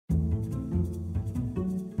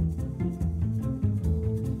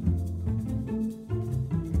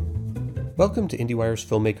Welcome to IndieWire's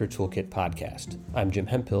Filmmaker Toolkit podcast. I'm Jim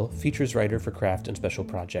Hemphill, features writer for craft and special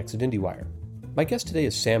projects at IndieWire. My guest today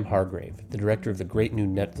is Sam Hargrave, the director of the great new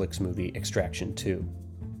Netflix movie Extraction 2.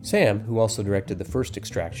 Sam, who also directed the first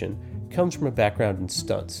Extraction, comes from a background in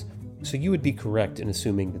stunts, so you would be correct in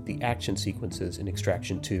assuming that the action sequences in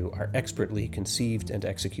Extraction 2 are expertly conceived and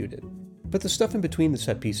executed. But the stuff in between the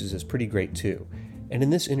set pieces is pretty great too. And in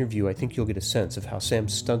this interview, I think you'll get a sense of how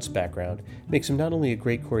Sam's stunts background makes him not only a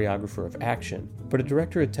great choreographer of action, but a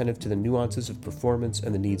director attentive to the nuances of performance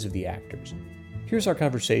and the needs of the actors. Here's our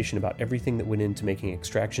conversation about everything that went into making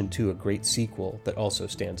Extraction 2 a great sequel that also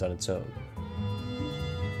stands on its own.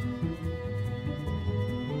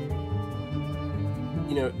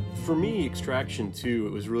 You know, for me, Extraction 2,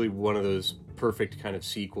 it was really one of those perfect kind of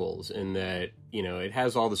sequels in that, you know, it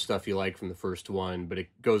has all the stuff you like from the first one, but it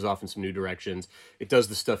goes off in some new directions. It does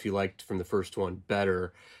the stuff you liked from the first one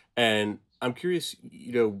better. And I'm curious,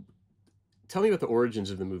 you know, tell me about the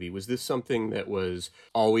origins of the movie. Was this something that was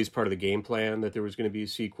always part of the game plan, that there was going to be a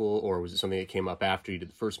sequel, or was it something that came up after you did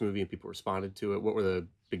the first movie and people responded to it? What were the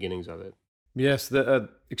beginnings of it? Yes, the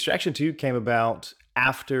Extraction 2 came about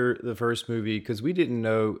after the first movie because we didn't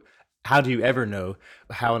know, how do you ever know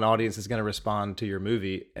how an audience is going to respond to your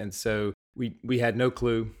movie? And so we had no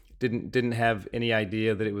clue, didn't have any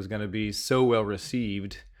idea that it was going to be so well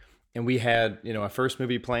received. And we had, you know, a first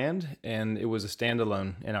movie planned, and it was a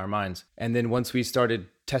standalone in our minds. And then once we started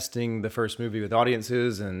testing the first movie with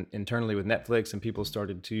audiences and internally with Netflix, and people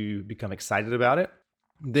started to become excited about it,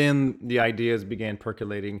 then the ideas began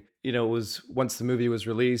percolating. You know, it was once the movie was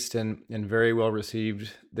released and very well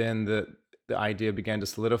received, then the idea began to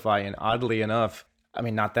solidify. And oddly enough, I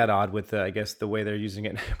mean, not that odd with I guess the way they're using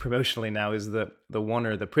it promotionally now, is the one,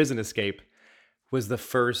 the prison escape was the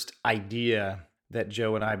first idea that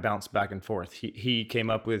Joe and I bounced back and forth. He came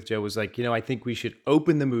up with, Joe was like, you know, I think we should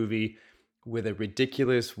open the movie with a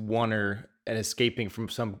ridiculous oneer and escaping from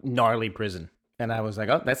some gnarly prison. And I was like,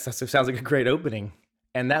 oh, that sounds like a great opening.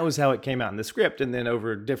 And that was how it came out in the script. And then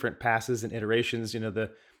over different passes and iterations, you know,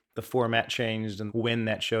 the format changed and when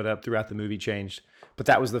that showed up throughout the movie changed. But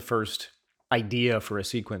that was the first idea for a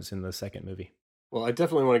sequence in the second movie. Well, I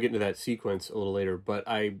definitely want to get into that sequence a little later, but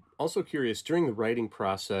I'm also curious, during the writing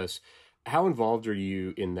process, how involved are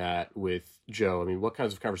you in that with Joe? I mean, what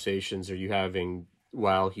kinds of conversations are you having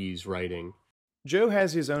while he's writing? Joe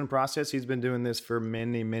has his own process. He's been doing this for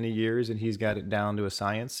many, many years, and he's got it down to a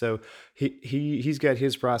science. So he's got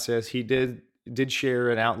his process. He did share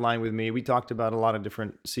an outline with me. We talked about a lot of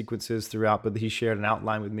different sequences throughout, but he shared an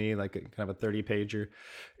outline with me, like a kind of a 30-pager,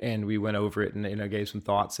 and we went over it and, you know, gave some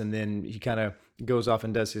thoughts. And then he kind of goes off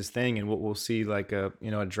and does his thing, and we'll see like a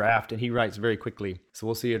draft, and he writes very quickly. So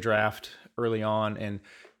we'll see a draft early on, and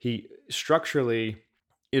he structurally,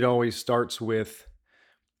 it always starts with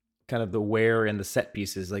kind of the where and the set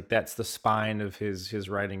pieces. Like that's the spine of his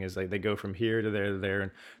writing, is like they go from here to there,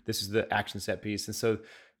 and this is the action set piece. And so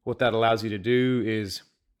what that allows you to do is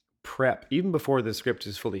prep even before the script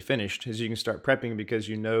is fully finished, is you can start prepping because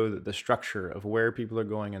you know that the structure of where people are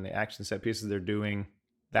going and the action set pieces they're doing,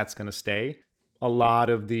 that's going to stay. A lot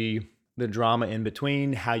of the drama in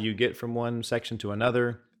between, how you get from one section to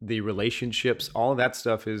another, the relationships, all of that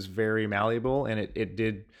stuff is very malleable, and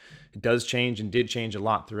it does change and did change a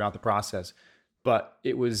lot throughout the process. But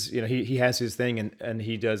it was, you know, he has his thing, and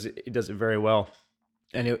he does it very well.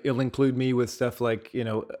 And it'll include me with stuff like, you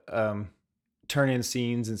know, turn in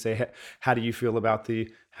scenes and say, how do you feel about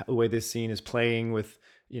the way this scene is playing with,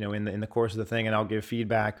 you know, in the course of the thing, and I'll give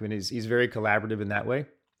feedback. And he's very collaborative in that way.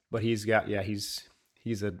 But he's a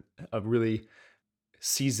really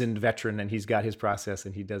seasoned veteran, and he's got his process,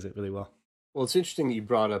 and he does it really well. Well, it's interesting that you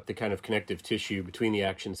brought up the kind of connective tissue between the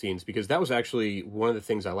action scenes, because that was actually one of the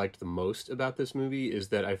things I liked the most about this movie, is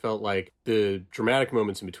that I felt like the dramatic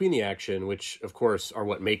moments in between the action, which of course are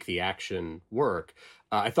what make the action work,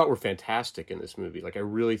 I thought were fantastic in this movie. Like, I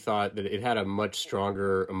really thought that it had a much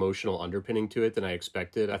stronger emotional underpinning to it than I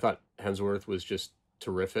expected. I thought Hemsworth was just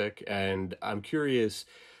terrific. And I'm curious,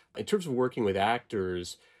 in terms of working with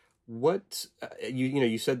actors, what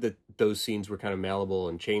you said that those scenes were kind of malleable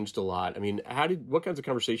and changed a lot. I mean, what kinds of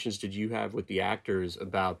conversations did you have with the actors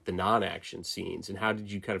about the non-action scenes, and how did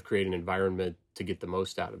you kind of create an environment to get the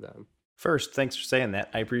most out of them? First, thanks for saying that.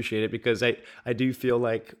 I appreciate it, because I do feel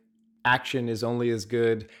like action is only as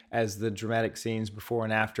good as the dramatic scenes before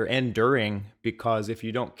and after and during, because if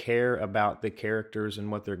you don't care about the characters and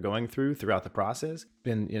what they're going through throughout the process,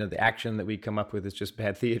 then, you know, the action that we come up with is just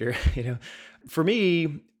bad theater. You know, for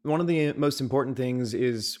me, one of the most important things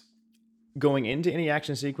is going into any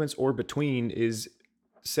action sequence or between is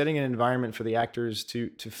setting an environment for the actors to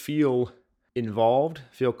feel involved,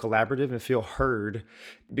 feel collaborative, and feel heard,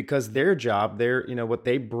 because their job, what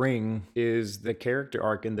they bring is the character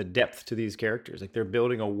arc and the depth to these characters. Like they're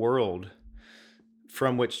building a world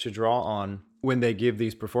from which to draw on when they give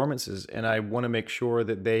these performances. And I want to make sure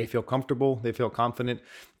that they feel comfortable, they feel confident,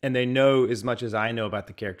 and they know as much as I know about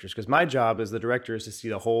the characters. Because my job as the director is to see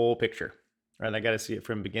the whole picture, right? I got to see it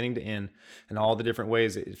from beginning to end and all the different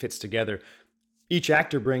ways it fits together. Each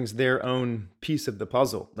actor brings their own piece of the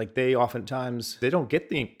puzzle. Like they don't get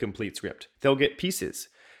the complete script. They'll get pieces,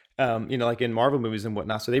 like in Marvel movies and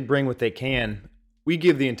whatnot. So they bring what they can. We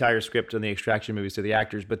give the entire script on the Extraction movies to the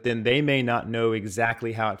actors, but then they may not know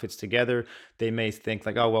exactly how it fits together. They may think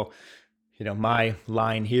like, oh, well, my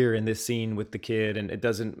line here in this scene with the kid, and it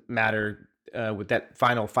doesn't matter with that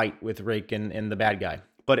final fight with Rake and the bad guy.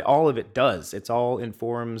 But all of it does. It's all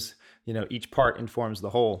informs, each part informs the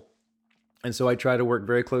whole. And so I try to work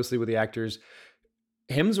very closely with the actors.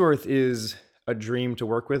 Hemsworth is a dream to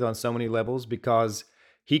work with on so many levels because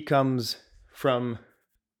he comes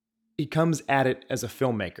at it as a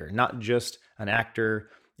filmmaker, not just an actor,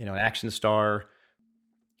 an action star.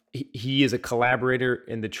 He is a collaborator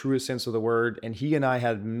in the truest sense of the word. And he and I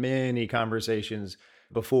had many conversations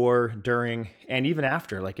before, during, and even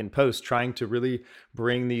after, like in post, trying to really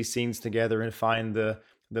bring these scenes together and find the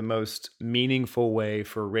most meaningful way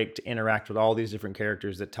for Rake to interact with all these different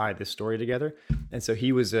characters that tie this story together. And so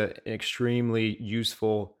he was an extremely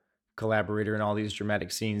useful collaborator in all these dramatic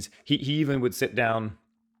scenes. He even would sit down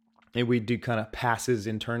and we'd do kind of passes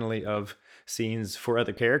internally of scenes for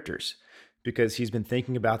other characters, because he's been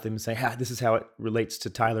thinking about them and saying, this is how it relates to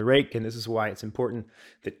Tyler Rake, and this is why it's important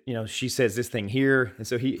that, she says this thing here. And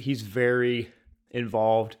so he's very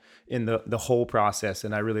involved in the whole process,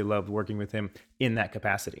 and I really loved working with him in that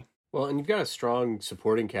capacity. Well, and you've got a strong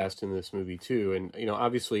supporting cast in this movie too, and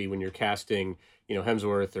obviously when you're casting,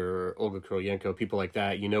 Hemsworth or Olga Kurylenko, people like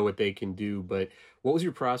that, what they can do. But what was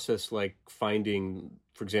your process like finding,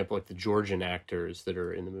 for example, like the Georgian actors that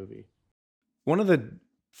are in the movie? One of the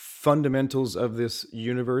fundamentals of this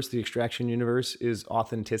universe, the Extraction universe, is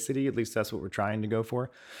authenticity. At least that's what we're trying to go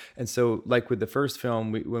for. And so, like with the first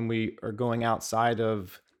film, when we are going outside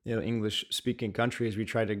of English speaking countries, we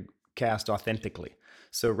try to cast authentically.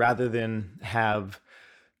 So rather than have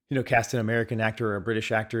cast an American actor or a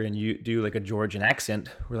British actor and you do like a Georgian accent,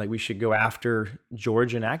 we're like, we should go after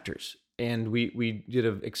Georgian actors. And we did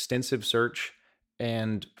an extensive search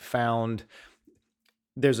and found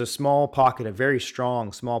there's a very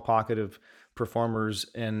strong small pocket of performers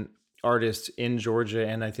and artists in Georgia.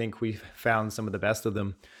 And I think we found some of the best of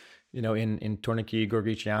them, in Torniki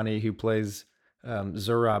Gorgiciani, who plays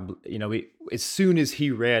Zurab. As soon as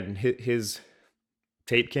he read and his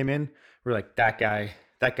tape came in, we're like, that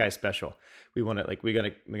guy's special. We want to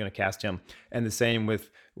we're gonna cast him. And the same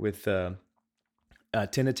with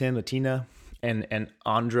Latina and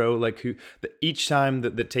Andro, each time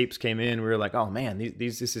that the tapes came in, we were like, oh man,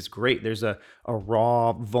 this is great. There's a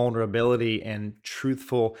raw vulnerability and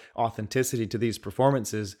truthful authenticity to these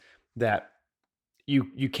performances that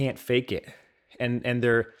you can't fake it. And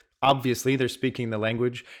they're obviously they're speaking the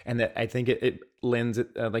language, and that I think it lends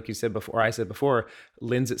it, like you said before, I said before,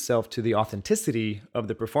 lends itself to the authenticity of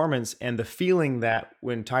the performance and the feeling that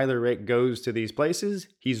when Tyler Rake goes to these places,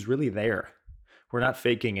 he's really there. We're not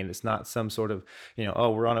faking it. It's not some sort of,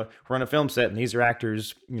 we're on a film set and these are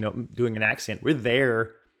actors, doing an accent. We're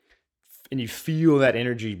there, and you feel that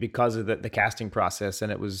energy because of the casting process,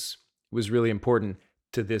 and it was really important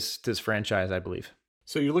to this franchise, I believe.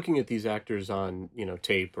 So you're looking at these actors on,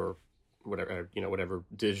 tape or whatever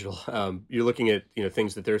digital. You're looking at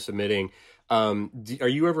things that they're submitting. Are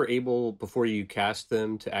you ever able, before you cast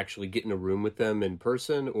them, to actually get in a room with them in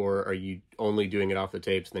person, or are you only doing it off the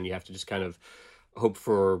tapes and then you have to just kind of hope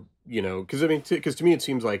for, because to me it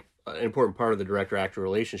seems like an important part of the director-actor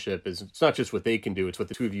relationship is it's not just what they can do, it's what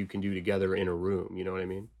the two of you can do together in a room. You know what I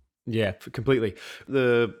mean? Yeah, completely.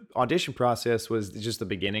 The audition process was just the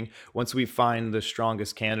beginning. Once we find the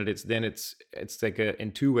strongest candidates, then it's like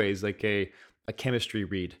in two ways, like a chemistry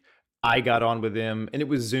read. I got on with them, and it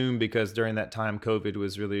was Zoom because during that time COVID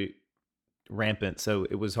was really rampant, so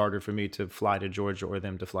it was harder for me to fly to Georgia or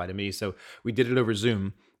them to fly to me. So we did it over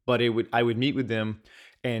Zoom. But I would meet with them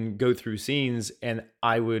and go through scenes, and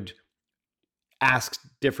I would ask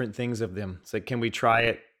different things of them. It's like, can we try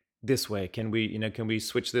it this way? Can we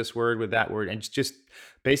switch this word with that word? And it's just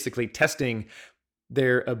basically testing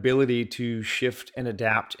their ability to shift and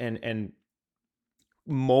adapt and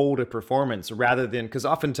mold a performance, rather than, because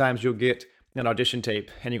oftentimes you'll get an audition tape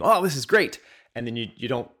and you go, oh, this is great. And then you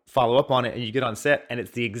don't follow up on it, and you get on set and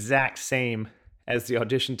it's the exact same as the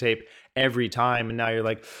audition tape every time. And now you're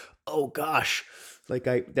like, oh gosh, like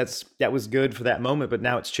that was good for that moment, but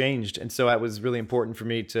now it's changed. And so it was really important for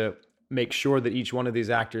me to make sure that each one of these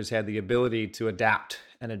actors had the ability to adapt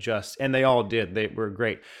and adjust. And they all did. They were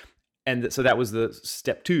great. And so that was the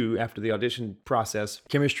step two after the audition process,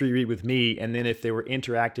 chemistry read with me. And then if they were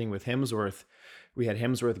interacting with Hemsworth, we had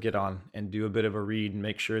Hemsworth get on and do a bit of a read and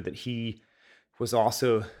make sure that he was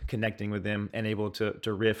also connecting with them and able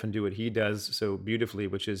to riff and do what he does so beautifully,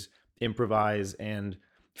 which is improvise and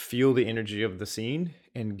feel the energy of the scene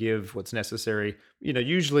and give what's necessary,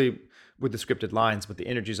 usually with the scripted lines, but the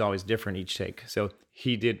energy is always different each take. So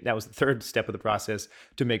that was the third step of the process,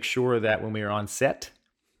 to make sure that when we were on set,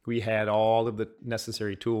 we had all of the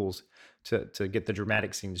necessary tools to get the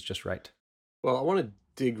dramatic scenes just right. Well, I want to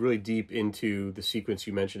dig really deep into the sequence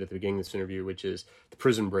you mentioned at the beginning of this interview, which is the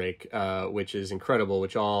prison break, which is incredible,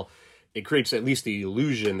 it creates at least the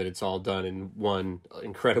illusion that it's all done in one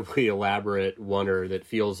incredibly elaborate oneer that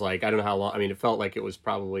feels like, I don't know how long, I mean, it felt like it was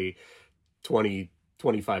probably 20,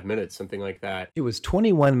 25 minutes, something like that. It was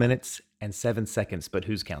 21 minutes and 7 seconds, but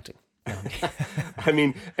who's counting? I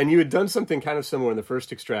mean, and you had done something kind of similar in the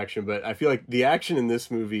first Extraction, but I feel like the action in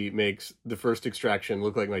this movie makes the first Extraction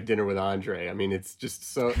look like My Dinner with Andre. I mean, it's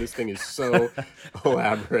just this thing is so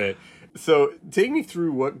elaborate. So take me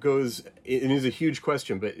through what goes, it is a huge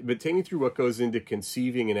question, but take me through what goes into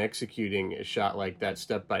conceiving and executing a shot like that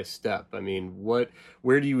step by step. I mean,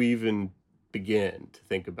 where do you even begin to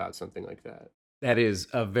think about something like that? That is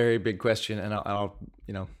a very big question, and I'll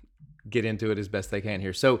get into it as best I can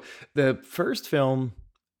here. So the first film,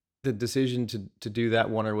 the decision to do that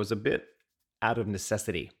oneer was a bit out of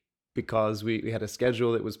necessity, because we had a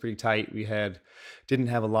schedule that was pretty tight. We didn't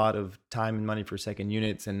have a lot of time and money for second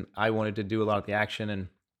units, and I wanted to do a lot of the action, and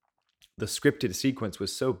the scripted sequence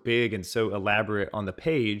was so big and so elaborate on the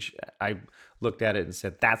page. I looked at it and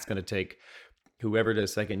said, that's going to take whoever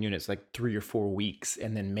does second units like 3 or 4 weeks,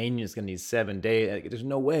 and then main unit's going to need 7 days. Like, there's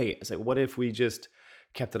no way. It's like, what if we just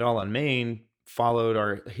kept it all on main, followed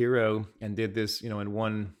our hero, and did this, in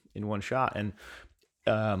one shot? And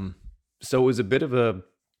so it was a bit of a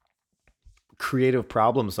creative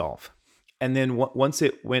problem solve. And then once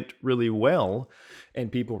it went really well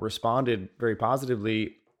and people responded very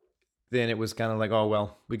positively, then it was kind of like, oh,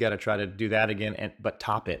 well, we got to try to do that again, but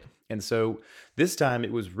top it. And so this time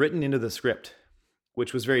it was written into the script,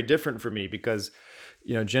 which was very different for me, because,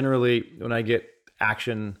 generally when I get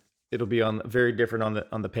action, it'll be very different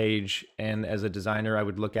on the page. And as a designer, I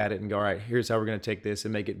would look at it and go, all right, here's how we're going to take this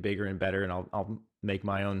and make it bigger and better. And I'll make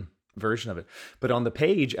my own version of it. But on the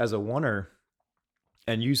page as a oneer,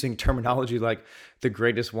 and using terminology like the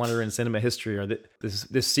greatest oneer in cinema history, or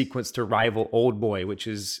this sequence to rival Old Boy, which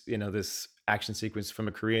is, this action sequence from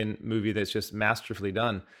a Korean movie that's just masterfully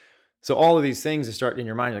done. So all of these things start in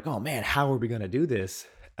your mind, like, oh man, how are we going to do this?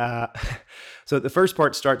 So the first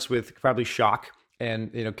part starts with probably shock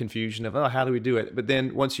and confusion of, oh, how do we do it? But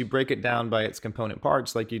then once you break it down by its component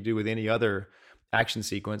parts, like you do with any other action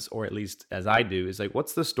sequence, or at least as I do, is like,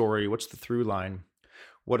 what's the story? What's the through line?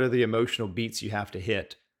 What are the emotional beats you have to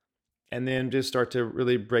hit? And then just start to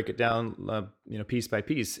really break it down, piece by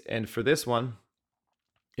piece. And for this one,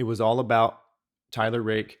 it was all about Tyler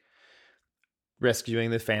Rake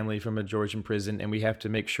rescuing the family from a Georgian prison, and we have to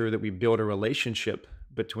make sure that we build a relationship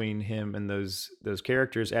between him and those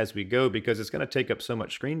characters as we go, because it's going to take up so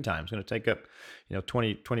much screen time. It's going to take up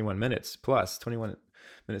 21 minutes plus, 21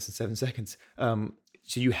 minutes and 7 seconds.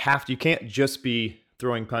 So you can't just be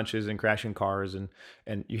throwing punches and crashing cars,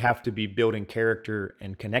 and you have to be building character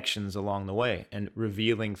and connections along the way and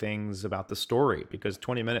revealing things about the story, because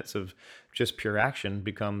 20 minutes of just pure action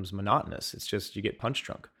becomes monotonous. It's just, you get punch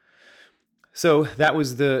drunk. So that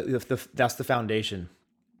was that's the foundation.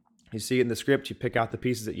 You see it in the script, you pick out the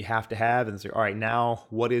pieces that you have to have and say, all right, now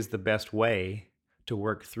what is the best way to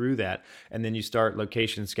work through that? And then you start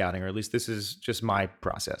location scouting, or at least this is just my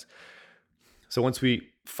process. So once we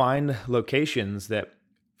find locations that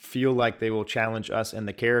feel like they will challenge us and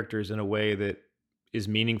the characters in a way that is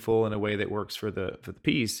meaningful, in a way that works for the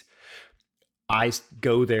piece, I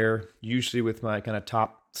go there usually with my kind of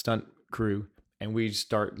top stunt crew, and we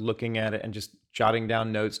start looking at it and just jotting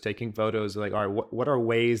down notes, taking photos, like, all right, what are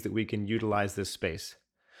ways that we can utilize this space?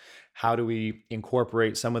 How do we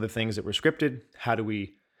incorporate some of the things that were scripted? How do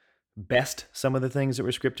we best some of the things that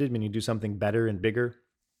were scripted? I mean, you do something better and bigger.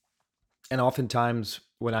 And oftentimes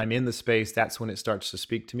when I'm in the space, that's when it starts to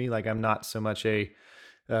speak to me. Like, I'm not so much sit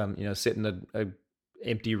in a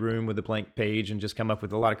empty room with a blank page and just come up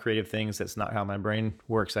with a lot of creative things. That's not how my brain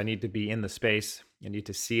works. I need to be in the space. I need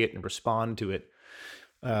to see it and respond to it.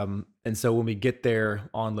 And so when we get there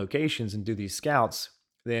on locations and do these scouts,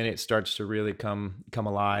 then it starts to really come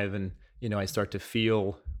alive, and I start to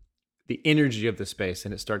feel the energy of the space,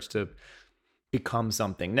 and it starts to become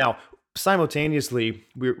something. Now, simultaneously,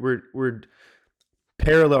 we're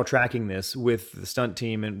parallel tracking this with the stunt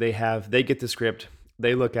team, and they get the script,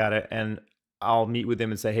 they look at it, and I'll meet with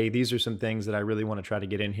them and say, hey, these are some things that I really want to try to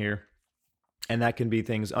get in here. And that can be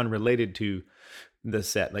things unrelated to the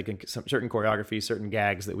set, like in some certain choreography, certain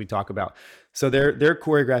gags that we talk about. So they're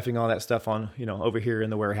choreographing all that stuff on, over here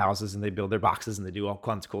in the warehouses, and they build their boxes and they do all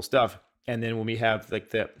kinds of cool stuff. And then when we have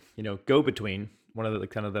like the, go between, one of the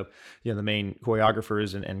kind of the, the main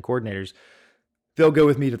choreographers and coordinators, they'll go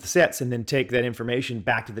with me to the sets and then take that information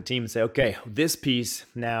back to the team and say, okay, this piece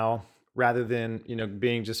now, rather than,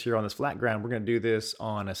 being just here on this flat ground, we're going to do this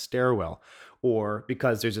on a stairwell, or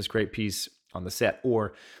because there's this great piece on the set,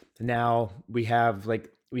 or now we have,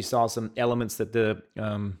 like, we saw some elements that the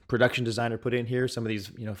production designer put in here, some of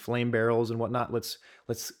these, flame barrels and whatnot. Let's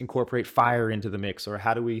incorporate fire into the mix. Or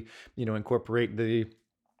how do we, incorporate the,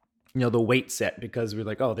 the weight set, because we're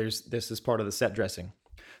like, oh, this is part of the set dressing.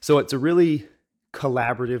 So it's a really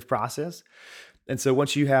collaborative process. And so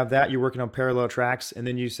once you have that, you're working on parallel tracks, and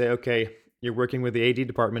then you say, okay, you're working with the AD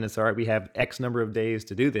department. It's all right, we have X number of days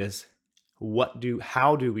to do this.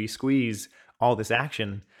 How do we squeeze all this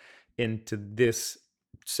action into this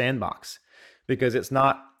sandbox? Because it's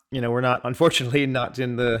not, we're not, unfortunately, not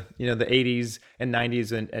in the, the 80s and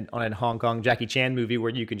 90s and on a Hong Kong Jackie Chan movie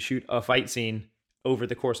where you can shoot a fight scene over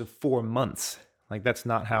the course of 4 months. Like, that's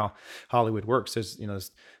not how Hollywood works. There's,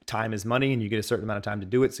 time is money, and you get a certain amount of time to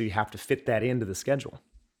do it. So you have to fit that into the schedule.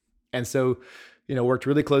 And so, worked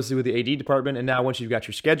really closely with the AD department. And now once you've got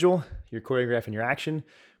your schedule, you're choreographing your action,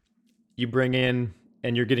 you bring in,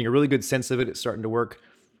 and you're getting a really good sense of it, it's starting to work.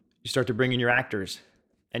 You start to bring in your actors,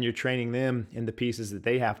 and you're training them in the pieces that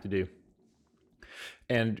they have to do.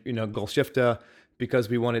 And, Golshifta, because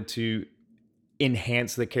we wanted to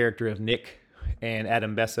enhance the character of Nick and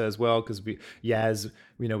Adam Bessa as well, because we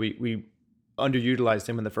underutilized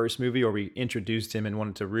him in the first movie, or we introduced him and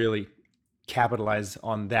wanted to really capitalize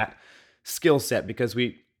on that skill set, because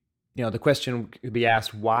the question could be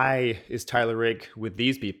asked, why is Tyler Rake with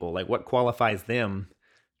these people? Like, what qualifies them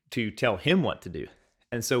to tell him what to do?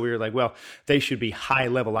 And so we were like, well, they should be high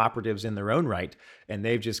level operatives in their own right, and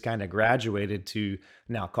they've just kind of graduated to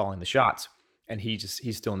now calling the shots, and he's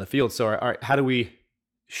still in the field. So all right, how do we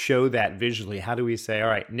show that visually? How do we say, all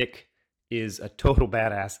right, Nick is a total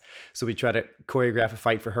badass, so we try to choreograph a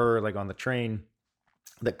fight for her, like on the train,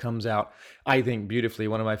 that comes out, I think, beautifully.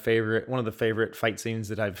 One of the favorite fight scenes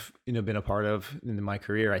that I've been a part of in my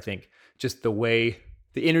career. I think just the way,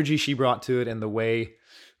 the energy she brought to it, and the way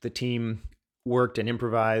the team worked and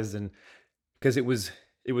improvised, and because it was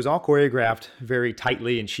all choreographed very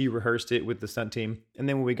tightly, and she rehearsed it with the stunt team. And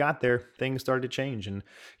then when we got there, things started to change, and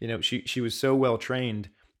she was so well trained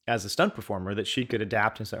as a stunt performer that she could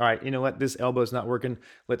adapt and say, all right, you know what, this elbow's not working,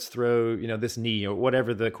 let's throw this knee, or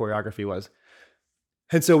whatever the choreography was.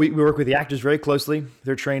 And so we work with the actors very closely.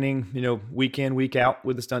 They're training, week in, week out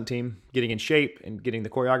with the stunt team, getting in shape and getting the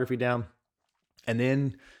choreography down. And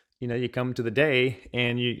then, you come to the day,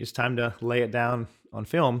 and it's time to lay it down on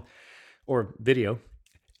film or video.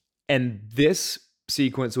 And this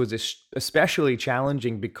sequence was especially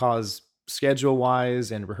challenging because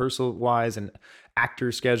schedule-wise and rehearsal-wise and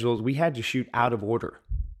actor schedules, we had to shoot out of order,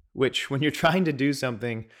 which, when you're trying to do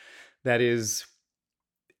something that is,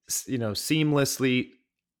 seamlessly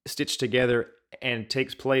stitched together and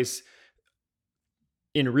takes place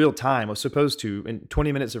in real time, was supposed to, in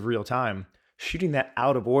 20 minutes of real time, shooting that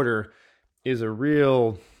out of order is a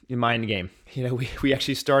real mind game. We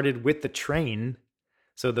actually started with the train.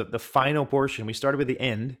 So the final portion, we started with the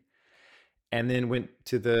end, and then went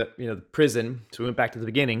to the, the prison. So we went back to the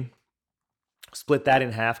beginning, split that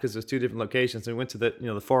in half because there's two different locations. And we went to the,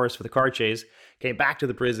 the forest for the car chase, came back to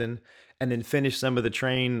the prison, and then finished some of the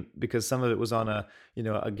train, because some of it was on a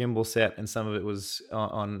gimbal set and some of it was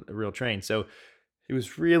on a real train. So it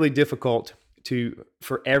was really difficult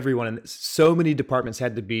for everyone. And so many departments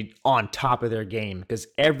had to be on top of their game because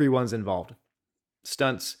everyone's involved.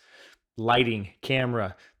 Stunts, lighting,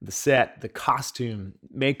 camera, the set, the costume,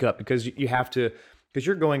 makeup, because you have to, because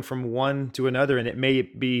you're going from one to another, and it may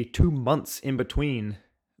be 2 months in between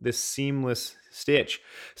this seamless stitch.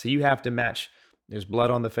 So you have to match, there's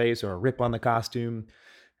blood on the face or a rip on the costume.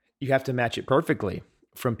 You have to match it perfectly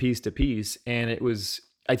from piece to piece. And it was,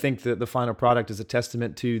 I think that the final product is a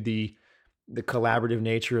testament to the collaborative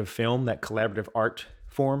nature of film, that collaborative art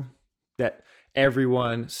form, that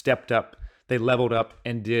everyone stepped up, they leveled up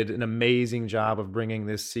and did an amazing job of bringing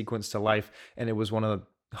this sequence to life. And it was one of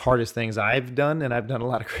hardest things I've done, and I've done a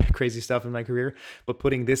lot of crazy stuff in my career. But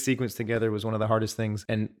putting this sequence together was one of the hardest things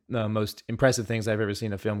and the most impressive things I've ever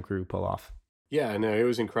seen a film crew pull off. Yeah, no, it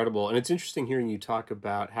was incredible. And it's interesting hearing you talk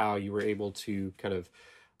about how you were able to kind of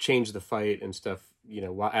change the fight and stuff,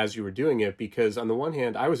 as you were doing it. Because on the one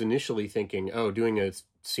hand, I was initially thinking, oh, doing a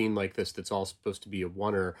scene like this that's all supposed to be a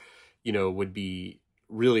oneer, would be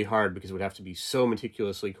really hard because it would have to be so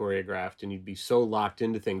meticulously choreographed and you'd be so locked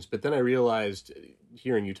into things. But then I realized,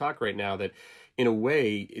 hearing you talk right now, that in a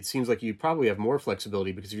way, it seems like you probably have more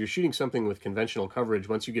flexibility because if you're shooting something with conventional coverage,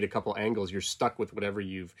 once you get a couple angles, you're stuck with whatever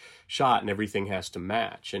you've shot and everything has to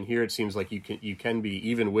match. And here it seems like you can be,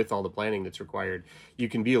 even with all the planning that's required, you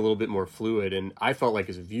can be a little bit more fluid. And I felt like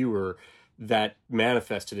as a viewer, that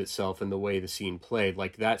manifested itself in the way the scene played.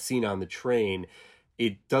 Like that scene on the train,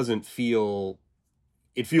 it doesn't feel,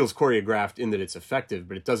 it feels choreographed in that it's effective,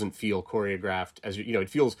 but it doesn't feel choreographed as it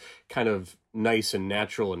feels kind of nice and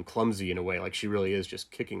natural and clumsy in a way, like she really is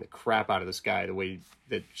just kicking the crap out of this guy the way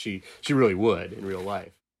that she really would in real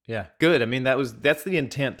life. Yeah, good. I mean, that's the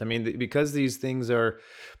intent. I mean, because these things are,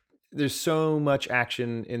 there's so much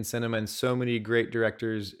action in cinema and so many great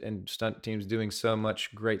directors and stunt teams doing so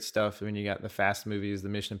much great stuff. I mean, you got the Fast movies, the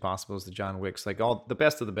Mission Impossibles, the John Wicks, like all the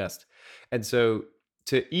best of the best. And so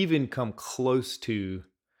to even come close to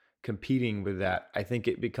competing with that, I think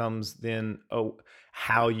it becomes then, oh,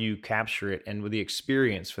 how you capture it and with the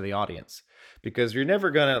experience for the audience. Because we're never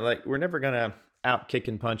gonna out kick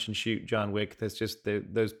and punch and shoot John Wick. That's just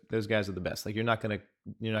those guys are the best. Like you're not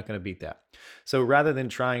gonna beat that. So rather than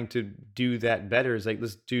trying to do that better, is like,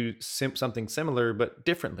 let's do something similar but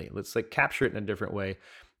differently. Let's like capture it in a different way.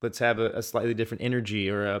 Let's have a slightly different energy,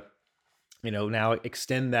 or a, now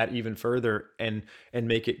extend that even further and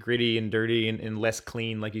make it gritty and dirty and less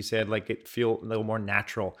clean, like you said, like it feel a little more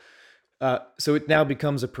natural. So it now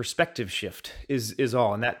becomes a perspective shift is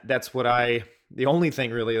all. And that's what the only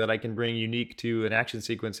thing really that I can bring unique to an action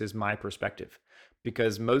sequence is my perspective,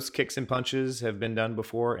 because most kicks and punches have been done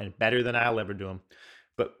before and better than I'll ever do them.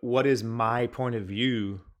 But what is my point of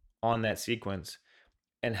view on that sequence,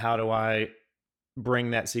 and how do I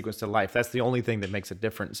bring that sequence to life? That's the only thing that makes it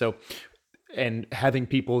different. So, and having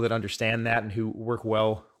people that understand that and who work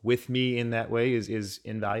well with me in that way is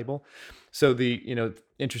invaluable. So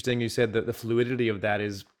interesting, you said that the fluidity of that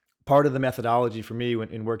is part of the methodology for me when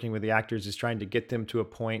in working with the actors, is trying to get them to a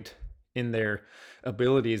point in their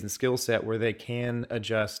abilities and skill set where they can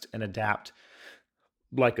adjust and adapt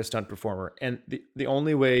like a stunt performer. And the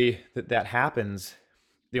only way that happens,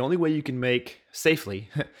 the only way you can make safely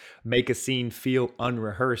make a scene feel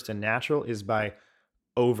unrehearsed and natural, is by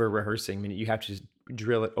over rehearsing. I mean, you have to just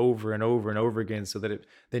drill it over and over and over again so that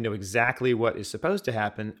they know exactly what is supposed to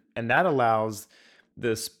happen. And that allows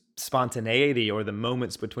the spontaneity, or the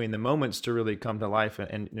moments between the moments, to really come to life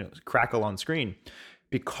and crackle on screen,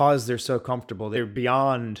 because they're so comfortable. They're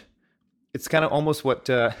beyond, it's kind of almost what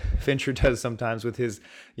Fincher does sometimes with his,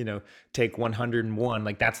 take 101.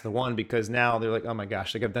 Like that's the one, because now they're like, oh my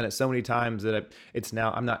gosh, like I've done it so many times that it's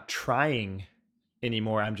now, I'm not trying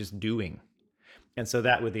anymore. I'm just doing. And so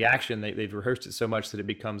that with the action, they've rehearsed it so much that it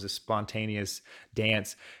becomes a spontaneous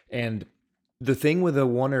dance. And the thing with a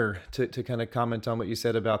oneer, to kind of comment on what you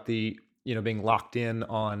said about the, being locked in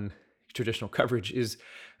on traditional coverage, is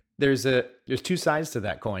there's two sides to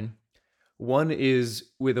that coin. One is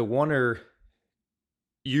with a oneer,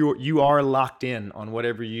 you are locked in on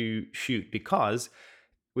whatever you shoot, because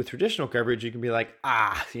with traditional coverage, you can be like,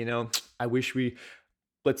 I wish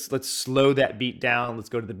let's slow that beat down. Let's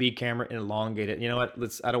go to the B camera and elongate it. You know what?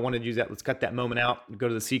 I don't want to use that. Let's cut that moment out, go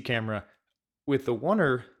to the C camera. With the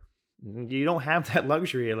oneer, you don't have that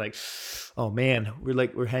luxury. You're like, oh man,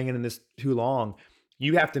 we're hanging in this too long.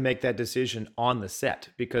 You have to make that decision on the set,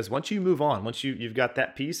 because once you move on, once you've got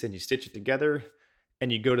that piece and you stitch it together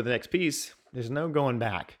and you go to the next piece, there's no going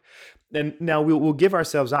back. And now we'll give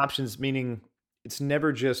ourselves options, meaning it's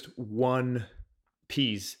never just one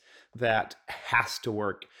piece that has to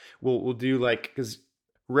work. We'll do, like, because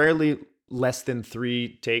rarely less than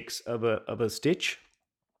 3 takes of a stitch,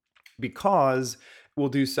 because we'll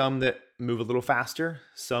do some that move a little faster,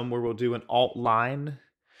 some where we'll do an alt line,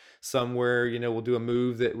 some where we'll do a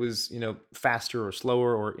move that was faster or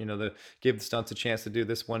slower, or give the stunts a chance to do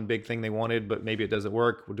this one big thing they wanted, but maybe it doesn't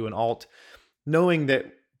work. We'll do an alt, knowing that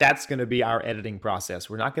that's going to be our editing process.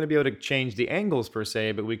 We're not going to be able to change the angles per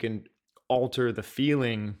se, but we can alter the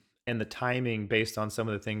feeling and the timing based on some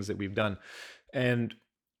of the things that we've done. And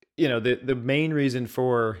the main reason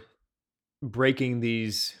for breaking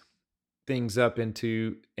these things up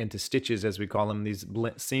into stitches, as we call them, these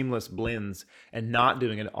seamless blends, and not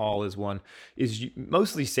doing it all as one, is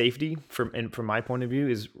mostly safety. From my point of view,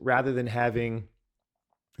 is rather than having,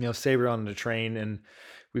 say we're on a train and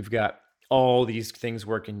we've got all these things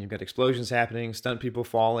working. You've got explosions happening, stunt people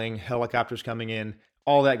falling, helicopters coming in.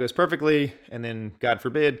 All that goes perfectly, and then God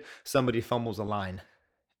forbid somebody fumbles a line,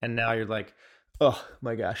 and now you're like, oh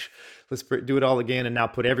my gosh, let's do it all again, and now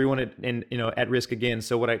put everyone at risk again.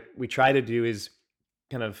 So what we try to do is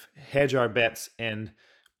kind of hedge our bets and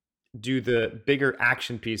do the bigger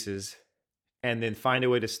action pieces, and then find a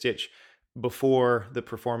way to stitch before the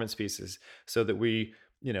performance pieces, so that we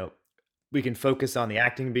can focus on the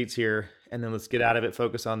acting beats here, and then let's get out of it,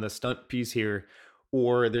 focus on the stunt piece here.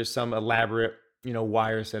 Or there's some elaborate,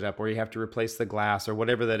 wire setup where you have to replace the glass or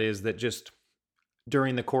whatever that is, that just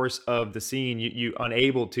during the course of the scene, you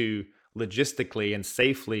unable to logistically and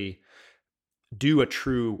safely do a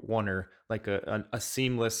true oneer, like a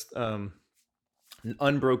seamless,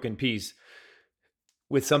 unbroken piece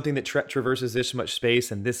with something that traverses this much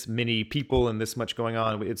space and this many people and this much going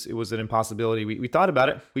on. It was an impossibility. We thought about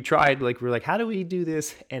it. We tried, like, we were like, how do we do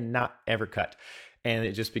this and not ever cut? And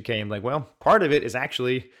it just became like, well, part of it is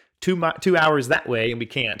actually 2 hours that way, and we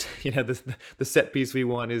can't. The set piece we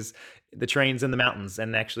want is the trains in the mountains,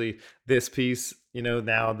 and actually this piece,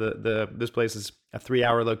 now this place is a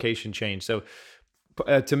 3-hour location change. So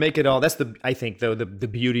to make it all, I think though, the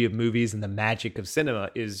beauty of movies and the magic of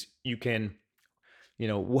cinema is you can,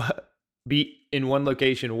 be in one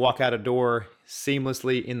location, walk out a door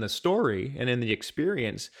seamlessly in the story and in the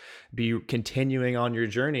experience, be continuing on your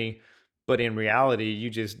journey. But in reality,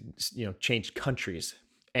 you just, changed countries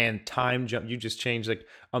and time jump. You just changed, like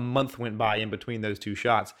a month went by in between those two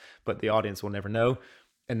shots, but the audience will never know.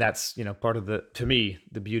 And that's, part of to me,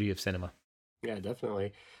 the beauty of cinema. Yeah,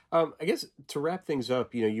 definitely. I guess to wrap things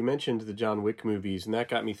up, you mentioned the John Wick movies, and that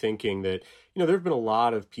got me thinking that, there have been a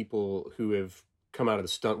lot of people who have come out of the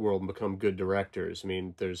stunt world and become good directors. I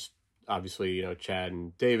mean, there's obviously, Chad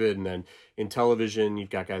and David, and then in television, you've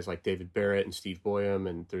got guys like David Barrett and Steve Boyum,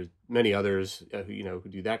 and there's many others, who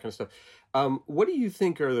do that kind of stuff. What do you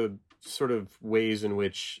think are the sort of ways in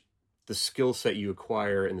which the skill set you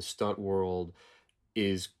acquire in the stunt world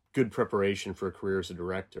is good preparation for a career as a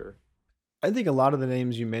director? I think a lot of the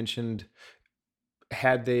names you mentioned,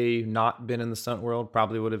 had they not been in the stunt world,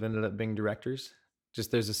 probably would have ended up being directors.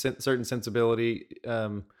 Just there's a certain sensibility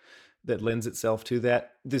that lends itself to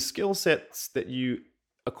that. The skill sets that you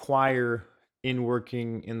acquire in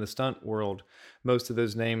working in the stunt world, most of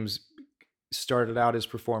those names started out as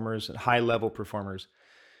performers, high level performers.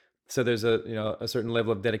 So there's a certain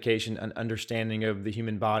level of dedication and understanding of the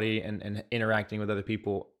human body and interacting with other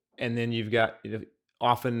people. And then you've got,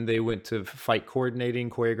 often they went to fight coordinating,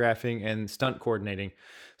 choreographing, and stunt coordinating.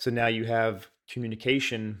 So now you have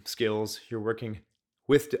communication skills. You're working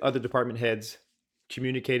with the other department heads,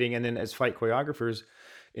 communicating, and then as fight choreographers,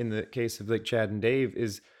 in the case of like Chad and Dave,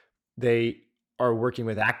 is they are working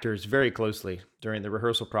with actors very closely during the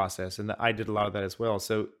rehearsal process, and I did a lot of that as well.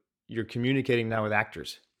 So you're communicating now with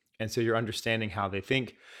actors, and so you're understanding how they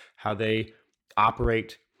think, how they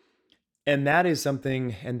operate, and that is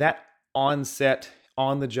something. And that on-set,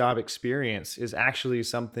 on-the-job experience is actually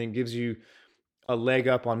something, gives you a leg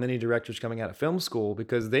up on many directors coming out of film school,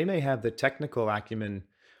 because they may have the technical acumen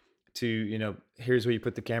to, here's where you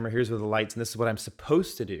put the camera, here's where the lights, and this is what I'm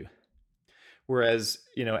supposed to do. Whereas,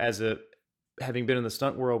 having been in the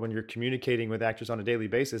stunt world, when you're communicating with actors on a daily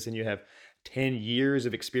basis and you have 10 years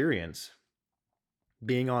of experience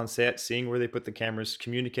being on set, seeing where they put the cameras,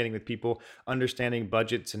 communicating with people, understanding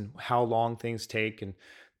budgets and how long things take, and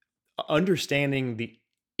understanding the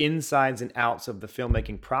insides and outs of the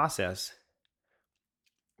filmmaking process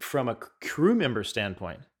from a crew member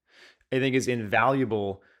standpoint, I think is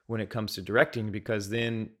invaluable when it comes to directing, because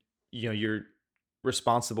then, you're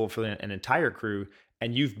responsible for an entire crew,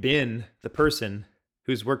 and you've been the person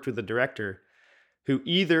who's worked with the director who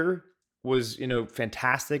either was,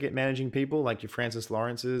 fantastic at managing people, like your Francis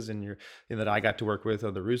Lawrence's and that I got to work with, or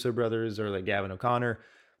the Russo brothers, or like Gavin O'Connor,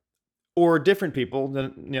 or different people,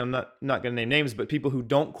 I'm not going to name names, but people who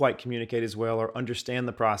don't quite communicate as well or understand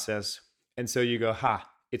the process. And so you go,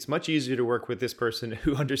 it's much easier to work with this person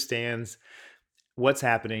who understands what's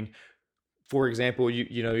happening. For example,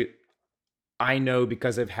 I know,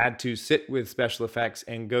 because I've had to sit with special effects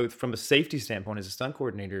and go from a safety standpoint as a stunt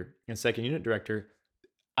coordinator and second unit director,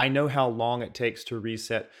 I know how long it takes to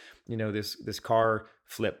reset, this car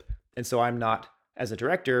flip. And so I'm not, as a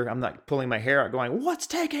director, I'm not pulling my hair out going, what's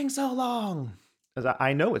taking so long? Because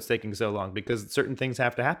I know it's taking so long because certain things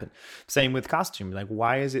have to happen. Same with costume. Like,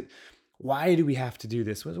 why is why do we have to do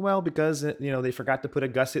this? Well, because they forgot to put a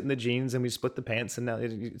gusset in the jeans and we split the pants, and now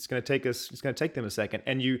it's going to take us. It's going to take them a second,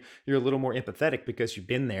 and you're a little more empathetic because you've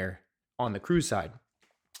been there on the crew side.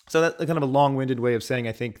 So that's kind of a long-winded way of saying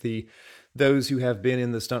I think those who have been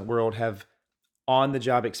in the stunt world have on the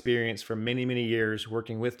job experience for many, many years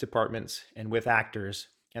working with departments and with actors.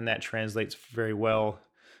 And that translates very well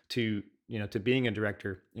to, to being a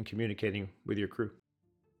director and communicating with your crew.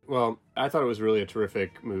 Well, I thought it was really a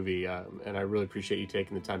terrific movie, and I really appreciate you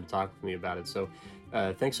taking the time to talk with me about it. So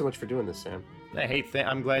thanks so much for doing this, Sam. Hey,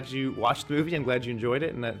 I'm glad you watched the movie. I'm glad you enjoyed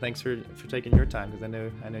it. And thanks for taking your time, because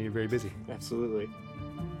I know you're very busy. Absolutely.